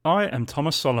I am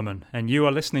Thomas Solomon, and you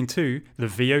are listening to the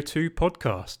VO2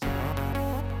 podcast.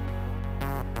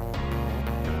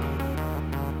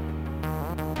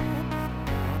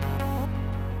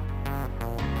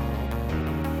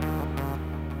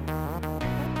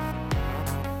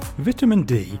 Vitamin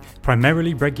D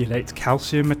primarily regulates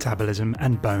calcium metabolism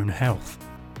and bone health.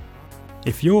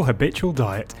 If your habitual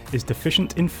diet is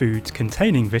deficient in foods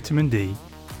containing vitamin D,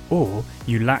 or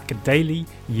you lack daily,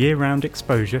 year-round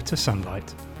exposure to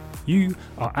sunlight, you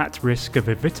are at risk of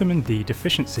a vitamin D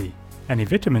deficiency, and a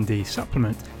vitamin D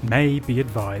supplement may be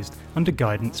advised under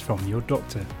guidance from your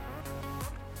doctor.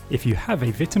 If you have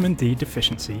a vitamin D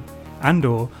deficiency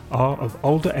and/or are of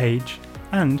older age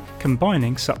and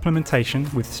combining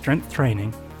supplementation with strength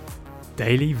training,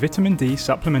 daily vitamin D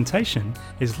supplementation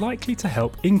is likely to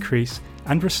help increase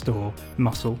and restore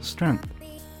muscle strength.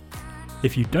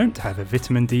 If you don't have a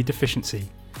vitamin D deficiency,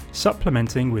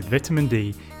 supplementing with vitamin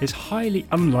D is highly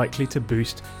unlikely to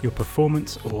boost your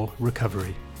performance or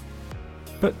recovery.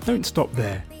 But don't stop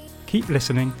there. Keep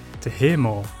listening to hear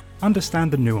more, understand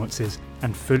the nuances,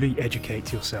 and fully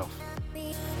educate yourself.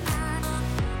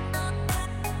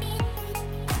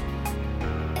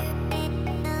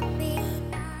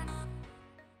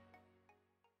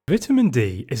 Vitamin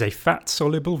D is a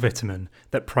fat-soluble vitamin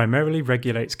that primarily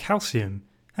regulates calcium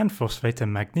and phosphate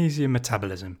and magnesium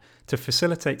metabolism to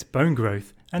facilitate bone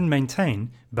growth and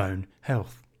maintain bone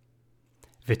health.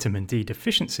 Vitamin D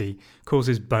deficiency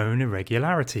causes bone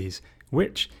irregularities,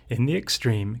 which, in the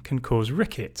extreme, can cause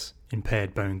rickets,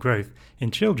 impaired bone growth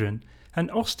in children, and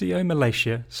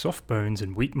osteomalacia, soft bones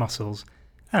and weak muscles,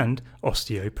 and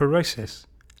osteoporosis,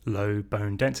 low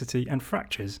bone density and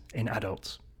fractures in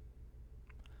adults.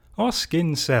 Our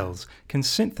skin cells can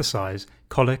synthesize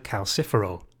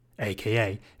cholecalciferol,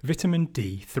 aka vitamin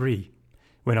D3,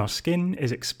 when our skin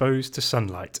is exposed to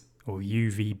sunlight or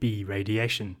UVB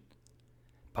radiation.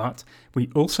 But we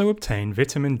also obtain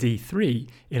vitamin D3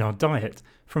 in our diet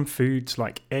from foods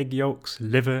like egg yolks,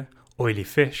 liver, oily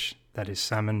fish, that is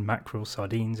salmon, mackerel,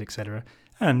 sardines, etc.,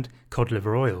 and cod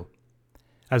liver oil,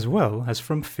 as well as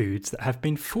from foods that have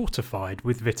been fortified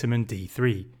with vitamin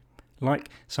D3, like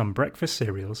some breakfast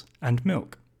cereals and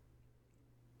milk.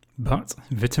 But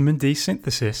vitamin D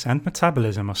synthesis and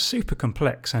metabolism are super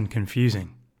complex and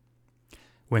confusing.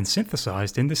 When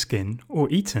synthesized in the skin or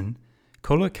eaten,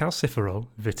 cholecalciferol,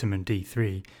 vitamin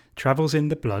D3, travels in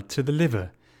the blood to the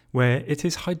liver, where it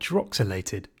is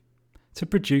hydroxylated to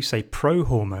produce a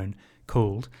prohormone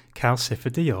called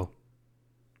calcifediol,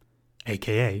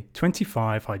 aka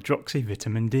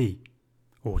 25-hydroxyvitamin D,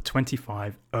 or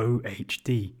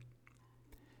 25-OHD.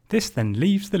 This then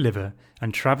leaves the liver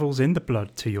and travels in the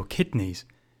blood to your kidneys,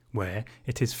 where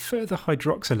it is further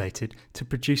hydroxylated to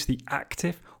produce the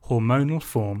active hormonal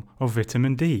form of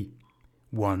vitamin D,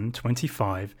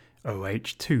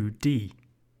 1,25-OH2D.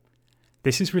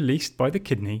 This is released by the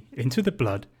kidney into the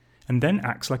blood and then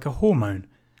acts like a hormone,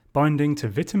 binding to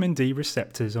vitamin D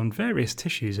receptors on various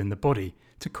tissues in the body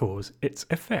to cause its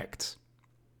effects.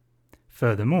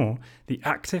 Furthermore, the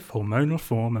active hormonal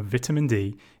form of vitamin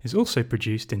D is also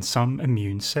produced in some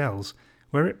immune cells,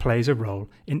 where it plays a role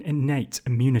in innate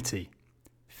immunity.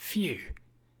 Phew!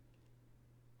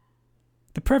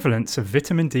 The prevalence of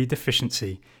vitamin D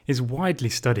deficiency is widely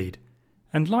studied,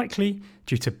 and likely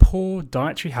due to poor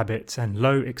dietary habits and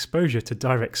low exposure to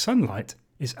direct sunlight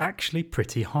is actually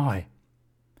pretty high.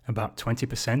 About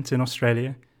 20% in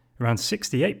Australia, around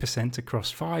 68%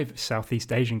 across 5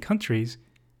 Southeast Asian countries,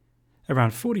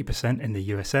 around 40% in the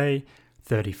USA,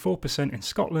 34% in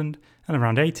Scotland, and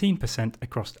around 18%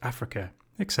 across Africa,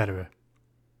 etc.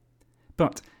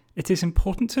 But it is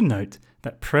important to note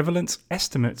that prevalence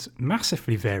estimates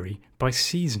massively vary by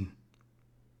season.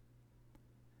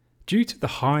 Due to the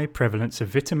high prevalence of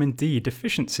vitamin D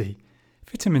deficiency,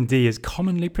 vitamin D is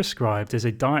commonly prescribed as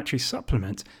a dietary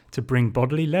supplement to bring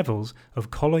bodily levels of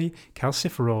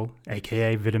cholecalciferol,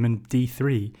 aka vitamin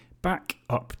D3, back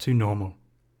up to normal.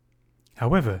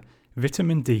 However,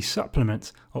 vitamin D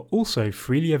supplements are also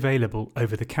freely available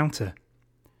over the counter,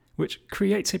 which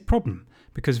creates a problem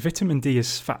because vitamin D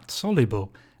is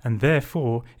fat-soluble and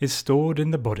therefore is stored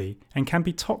in the body and can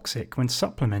be toxic when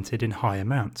supplemented in high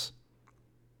amounts.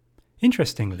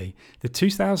 Interestingly, the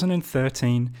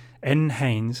 2013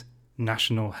 NHANES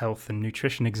National Health and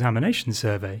Nutrition Examination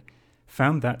Survey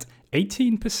found that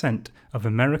 18% of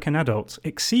American adults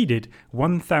exceeded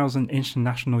 1,000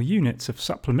 international units of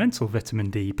supplemental vitamin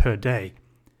D per day,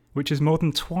 which is more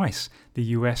than twice the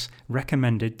US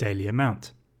recommended daily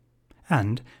amount,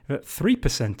 and that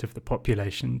 3% of the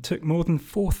population took more than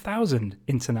 4,000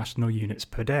 international units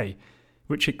per day,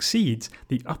 which exceeds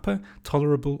the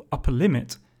tolerable upper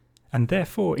limit and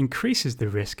therefore increases the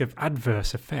risk of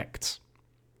adverse effects.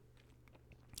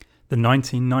 The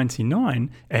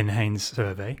 1999 NHANES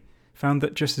survey found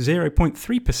that just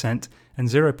 0.3% and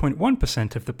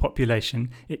 0.1% of the population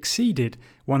exceeded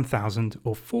 1,000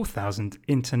 or 4,000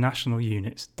 international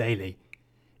units daily,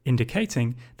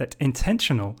 indicating that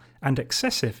intentional and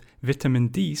excessive vitamin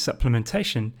D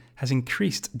supplementation has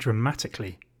increased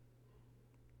dramatically.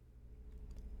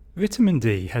 Vitamin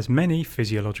D has many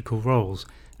physiological roles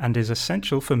and is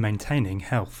essential for maintaining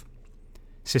health.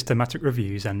 Systematic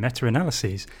reviews and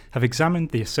meta-analyses have examined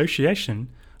the association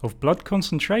of blood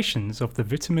concentrations of the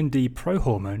vitamin D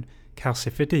prohormone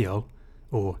calcifediol,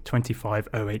 or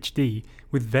 25-OHD,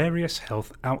 with various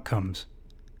health outcomes.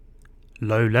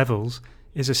 Low levels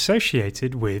is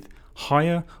associated with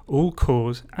higher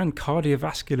all-cause and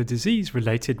cardiovascular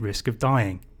disease-related risk of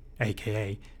dying,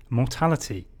 aka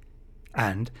mortality,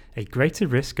 and a greater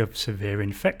risk of severe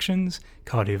infections,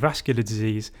 cardiovascular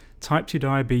disease, type 2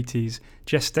 diabetes,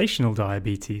 gestational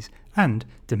diabetes, and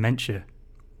dementia.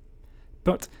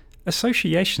 But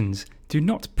associations do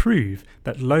not prove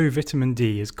that low vitamin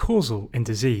D is causal in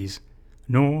disease,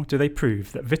 nor do they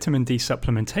prove that vitamin D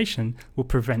supplementation will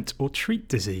prevent or treat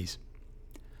disease.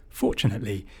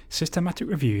 Fortunately, systematic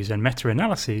reviews and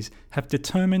meta-analyses have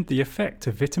determined the effect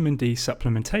of vitamin D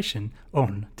supplementation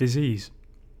on disease.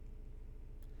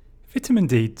 Vitamin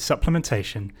D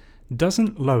supplementation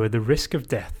doesn't lower the risk of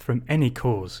death from any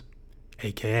cause,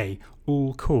 aka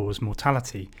all-cause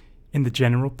mortality, in the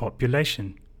general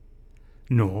population,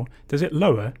 nor does it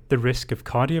lower the risk of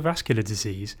cardiovascular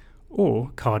disease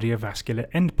or cardiovascular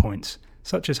endpoints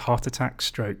such as heart attack,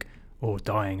 stroke, or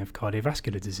dying of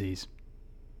cardiovascular disease.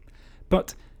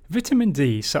 But vitamin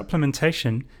D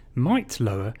supplementation might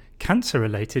lower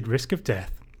cancer-related risk of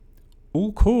death,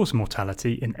 all-cause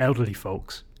mortality in elderly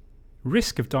folks,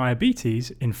 risk of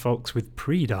diabetes in folks with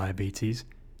pre-diabetes,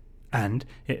 and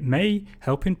it may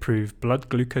help improve blood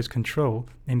glucose control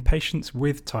in patients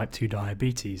with type 2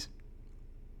 diabetes.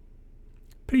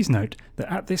 Please note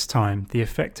that at this time the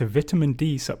effect of vitamin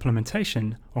D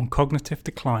supplementation on cognitive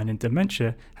decline in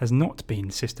dementia has not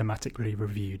been systematically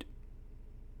reviewed.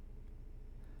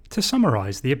 To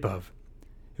summarize the above,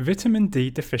 vitamin D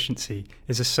deficiency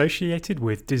is associated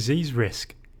with disease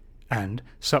risk, and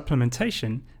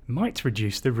supplementation might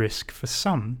reduce the risk for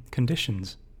some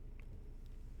conditions.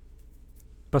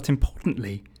 But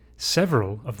importantly,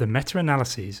 several of the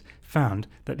meta-analyses found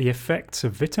that the effects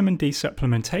of vitamin D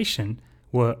supplementation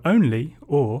were only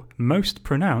or most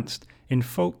pronounced in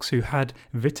folks who had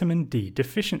vitamin D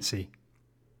deficiency,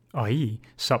 i.e.,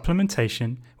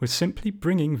 supplementation was simply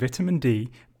bringing vitamin D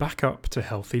back up to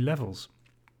healthy levels.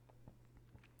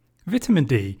 Vitamin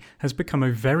D has become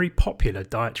a very popular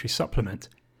dietary supplement,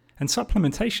 and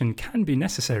supplementation can be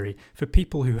necessary for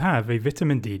people who have a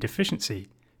vitamin D deficiency,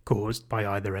 caused by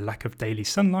either a lack of daily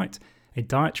sunlight, a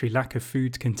dietary lack of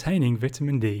foods containing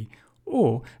vitamin D,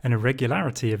 or an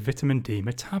irregularity of vitamin D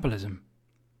metabolism.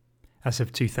 As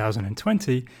of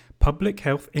 2020, Public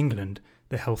Health England,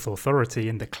 the health authority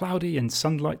in the cloudy and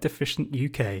sunlight-deficient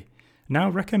UK, now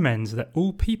recommends that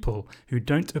all people who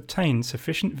don't obtain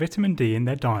sufficient vitamin D in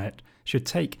their diet should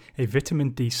take a vitamin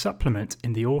D supplement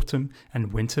in the autumn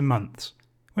and winter months,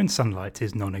 when sunlight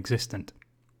is non-existent.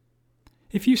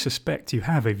 If you suspect you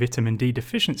have a vitamin D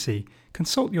deficiency,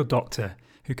 consult your doctor,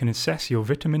 who can assess your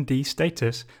vitamin D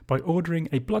status by ordering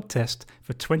a blood test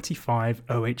for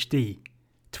 25-OHD,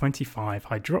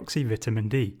 25-hydroxyvitamin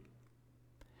D.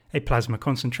 A plasma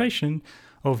concentration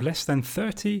of less than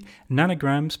 30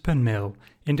 nanograms per ml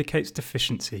indicates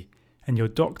deficiency, and your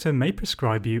doctor may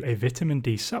prescribe you a vitamin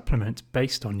D supplement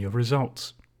based on your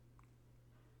results.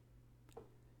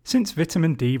 Since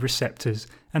vitamin D receptors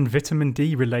and vitamin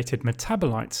D-related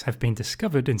metabolites have been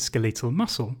discovered in skeletal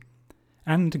muscle,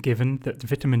 and given that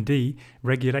vitamin D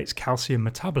regulates calcium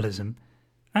metabolism,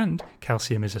 and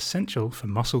calcium is essential for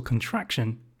muscle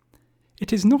contraction,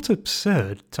 it is not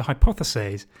absurd to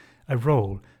hypothesize a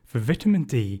role for vitamin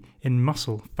D in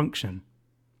muscle function.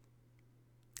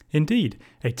 Indeed,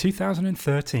 a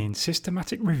 2013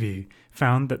 systematic review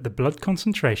found that the blood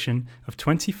concentration of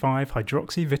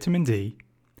 25-hydroxyvitamin D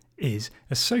is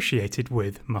associated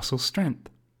with muscle strength.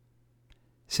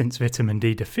 Since vitamin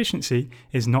D deficiency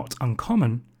is not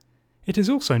uncommon, it is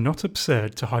also not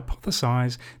absurd to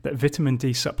hypothesize that vitamin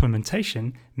D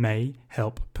supplementation may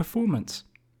help performance.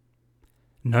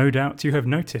 No doubt you have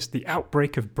noticed the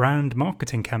outbreak of brand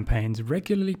marketing campaigns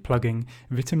regularly plugging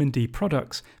vitamin D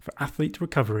products for athlete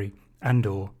recovery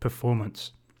and/or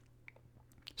performance.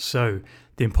 So,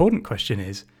 the important question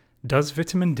is, does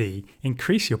vitamin D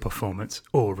increase your performance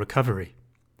or recovery?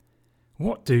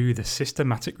 What do the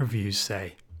systematic reviews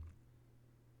say?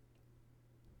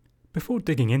 Before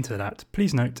digging into that,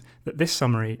 please note that this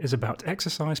summary is about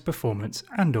exercise performance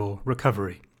and/or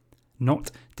recovery,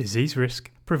 not disease risk,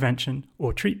 prevention,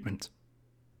 or treatment.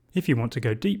 If you want to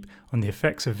go deep on the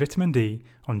effects of vitamin D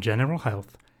on general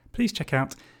health, please check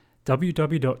out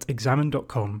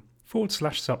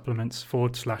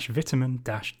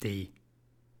www.examine.com/supplements/vitamin-D.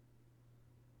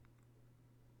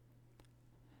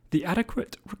 The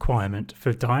adequate requirement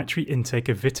for dietary intake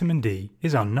of vitamin D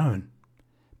is unknown,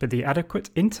 but the adequate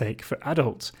intake for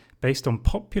adults based on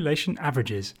population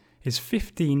averages is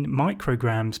 15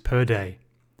 micrograms per day,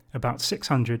 about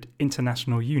 600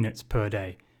 international units per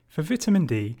day, for vitamin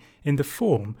D in the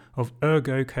form of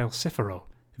ergocalciferol,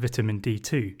 vitamin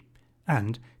D2,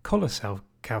 and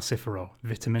cholecalciferol,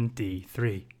 vitamin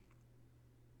D3.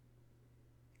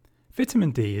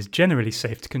 Vitamin D is generally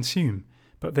safe to consume,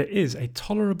 but there is a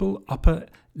tolerable upper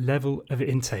level of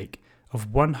intake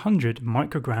of 100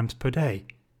 micrograms per day,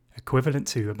 equivalent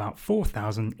to about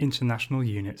 4,000 international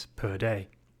units per day.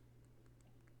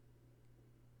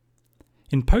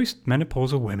 In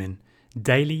postmenopausal women,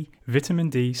 daily vitamin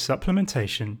D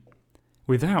supplementation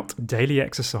without daily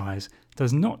exercise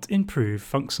does not improve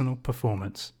functional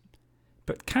performance,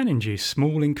 but can induce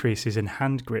small increases in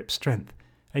hand grip strength,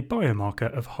 a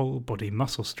biomarker of whole body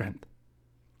muscle strength.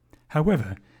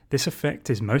 However, this effect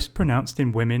is most pronounced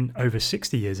in women over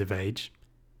 60 years of age,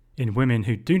 in women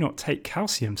who do not take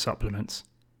calcium supplements,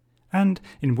 and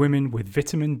in women with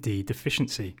vitamin D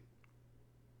deficiency.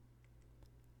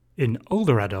 In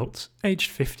older adults,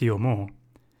 aged 50 or more,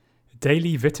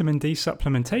 daily vitamin D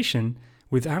supplementation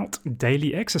without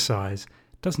daily exercise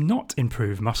does not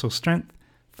improve muscle strength,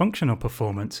 functional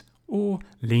performance, or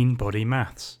lean body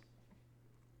mass.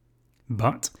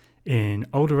 But in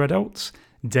older adults,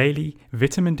 daily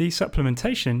vitamin D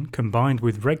supplementation combined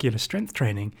with regular strength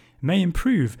training may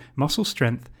improve muscle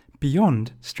strength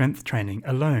beyond strength training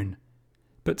alone,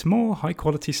 but more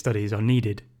high-quality studies are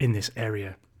needed in this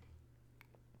area.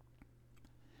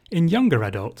 In younger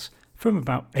adults, from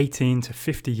about 18 to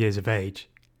 50 years of age,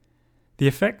 the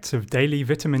effects of daily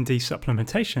vitamin D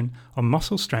supplementation on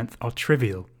muscle strength are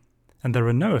trivial, and there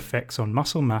are no effects on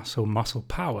muscle mass or muscle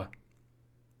power.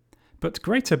 But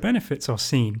greater benefits are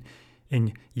seen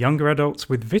in younger adults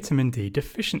with vitamin D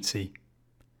deficiency.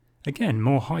 Again,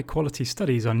 more high-quality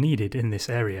studies are needed in this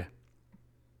area.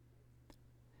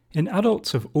 In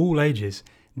adults of all ages,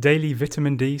 daily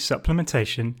vitamin D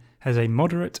supplementation has a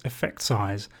moderate effect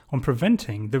size on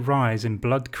preventing the rise in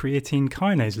blood creatine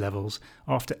kinase levels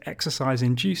after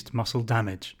exercise-induced muscle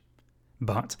damage,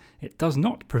 but it does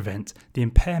not prevent the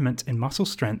impairment in muscle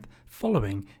strength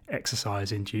following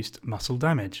exercise-induced muscle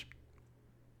damage.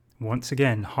 Once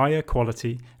again, higher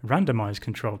quality, randomized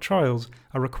controlled trials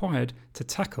are required to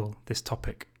tackle this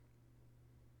topic.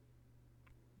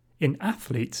 In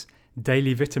athletes,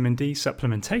 daily vitamin D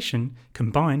supplementation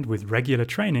combined with regular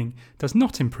training does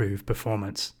not improve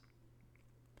performance.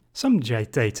 Some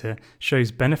data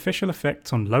shows beneficial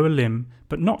effects on lower limb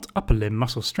but not upper limb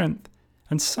muscle strength,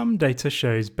 and some data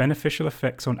shows beneficial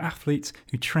effects on athletes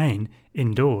who train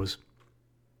indoors.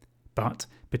 But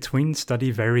between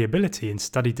study variability in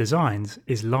study designs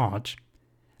is large,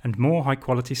 and more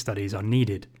high-quality studies are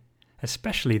needed,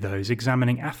 especially those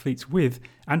examining athletes with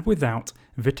and without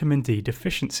vitamin D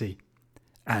deficiency,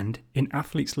 and in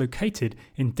athletes located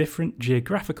in different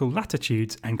geographical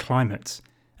latitudes and climates,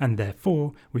 and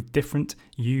therefore with different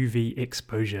UV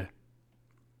exposure.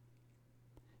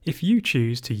 If you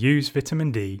choose to use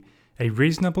vitamin D, a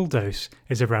reasonable dose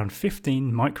is around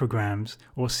 15 micrograms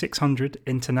or 600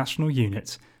 international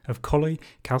units of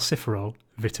cholecalciferol,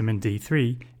 vitamin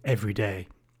D3, every day.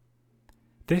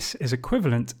 This is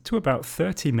equivalent to about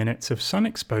 30 minutes of sun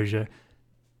exposure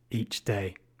each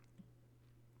day.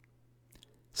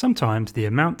 Sometimes the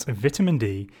amount of vitamin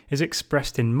D is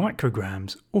expressed in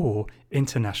micrograms or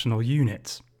international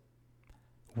units.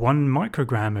 1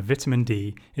 microgram of vitamin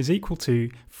D is equal to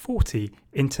 40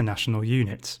 international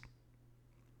units.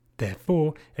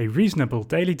 Therefore, a reasonable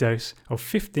daily dose of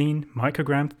 15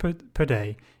 micrograms per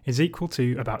day is equal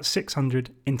to about 600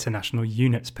 international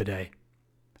units per day,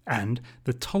 and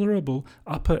the tolerable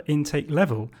upper intake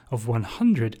level of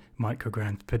 100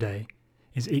 micrograms per day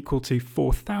is equal to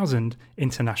 4,000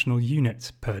 international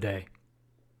units per day.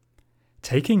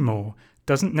 Taking more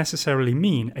doesn't necessarily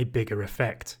mean a bigger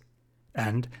effect,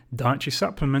 and dietary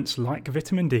supplements like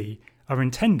vitamin D are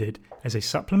intended as a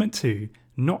supplement to,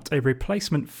 not a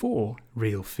replacement for,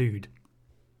 real food.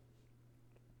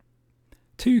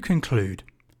 To conclude,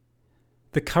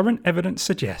 the current evidence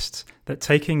suggests that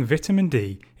taking vitamin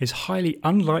D is highly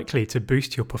unlikely to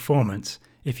boost your performance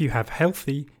if you have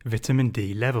healthy vitamin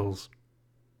D levels.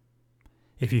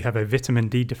 If you have a vitamin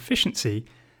D deficiency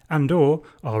and/or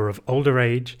are of older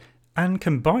age and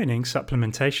combining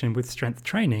supplementation with strength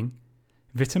training,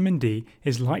 vitamin D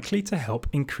is likely to help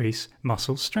increase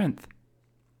muscle strength.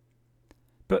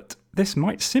 But this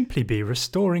might simply be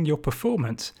restoring your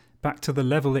performance back to the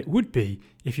level it would be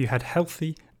if you had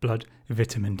healthy blood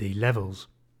vitamin D levels.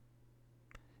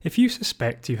 If you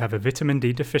suspect you have a vitamin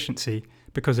D deficiency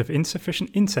because of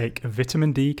insufficient intake of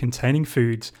vitamin D containing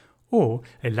foods or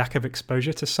a lack of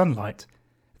exposure to sunlight,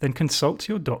 then consult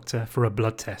your doctor for a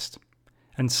blood test,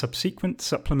 and subsequent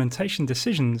supplementation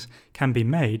decisions can be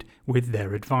made with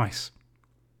their advice.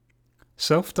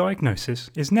 Self-diagnosis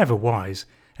is never wise,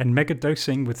 and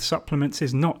megadosing with supplements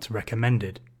is not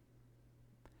recommended.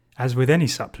 As with any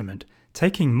supplement,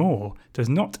 taking more does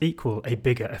not equal a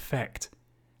bigger effect,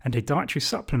 and a dietary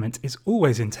supplement is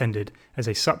always intended as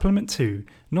a supplement to,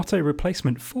 not a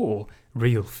replacement for,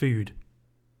 real food.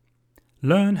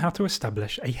 Learn how to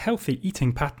establish a healthy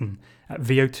eating pattern at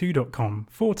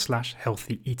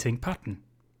vo2.com/healthy eating pattern.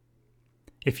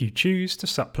 If you choose to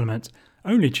supplement,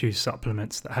 only choose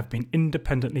supplements that have been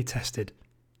independently tested.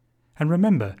 And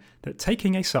remember that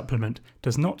taking a supplement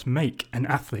does not make an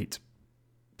athlete.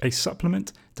 A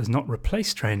supplement does not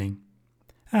replace training.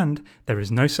 And there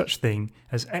is no such thing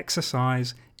as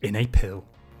exercise in a pill.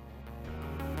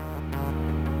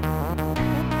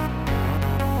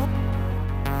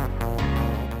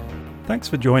 Thanks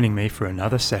for joining me for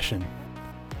another session.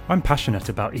 I'm passionate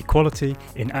about equality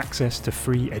in access to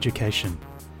free education.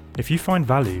 If you find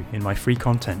value in my free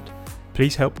content,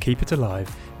 please help keep it alive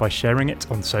by sharing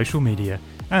it on social media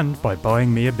and by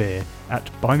buying me a beer at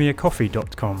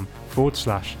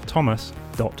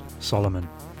buymeacoffee.com/thomas.solomon.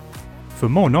 For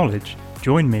more knowledge,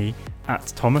 join me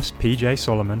at Thomas PJ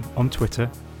Solomon on Twitter,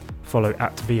 follow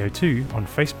at VO2 on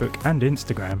Facebook and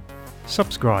Instagram,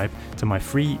 subscribe to my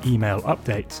free email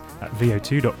updates at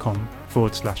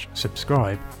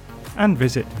vo2.com/subscribe, and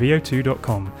visit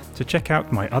vo2.com to check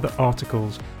out my other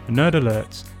articles, nerd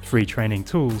alerts, free training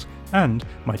tools, and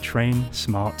my Train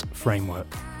Smart framework.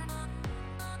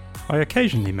 I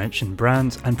occasionally mention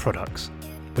brands and products,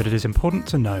 but it is important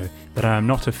to know that I am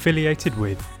not affiliated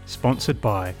with, sponsored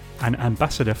by, an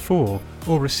ambassador for,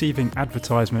 or receiving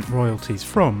advertisement royalties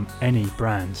from any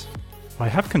brands. I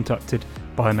have conducted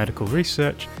biomedical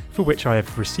research for which I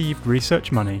have received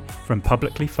research money from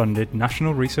publicly funded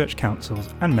national research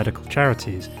councils and medical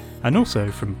charities, and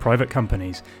also from private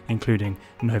companies including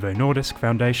Novo Nordisk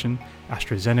Foundation,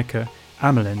 AstraZeneca,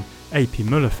 Amelin, AP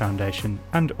Muller Foundation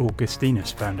and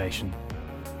Augustinus Foundation.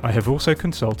 I have also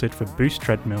consulted for Boost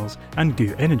Treadmills and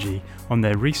Goo Energy on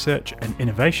their research and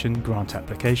innovation grant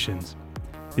applications.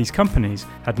 These companies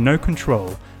had no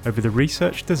control over the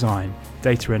research design,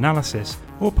 data analysis,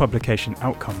 or publication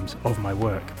outcomes of my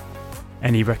work.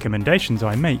 Any recommendations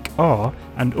I make are,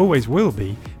 and always will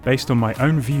be, based on my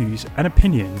own views and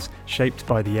opinions shaped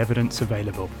by the evidence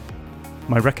available.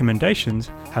 My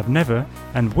recommendations have never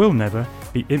and will never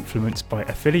be influenced by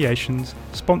affiliations,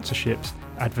 sponsorships,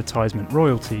 advertisement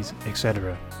royalties,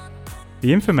 etc.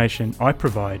 The information I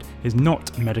provide is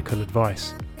not medical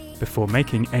advice. Before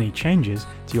making any changes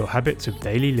to your habits of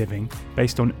daily living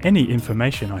based on any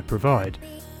information I provide,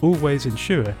 always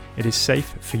ensure it is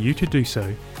safe for you to do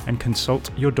so and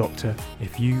consult your doctor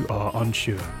if you are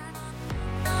unsure.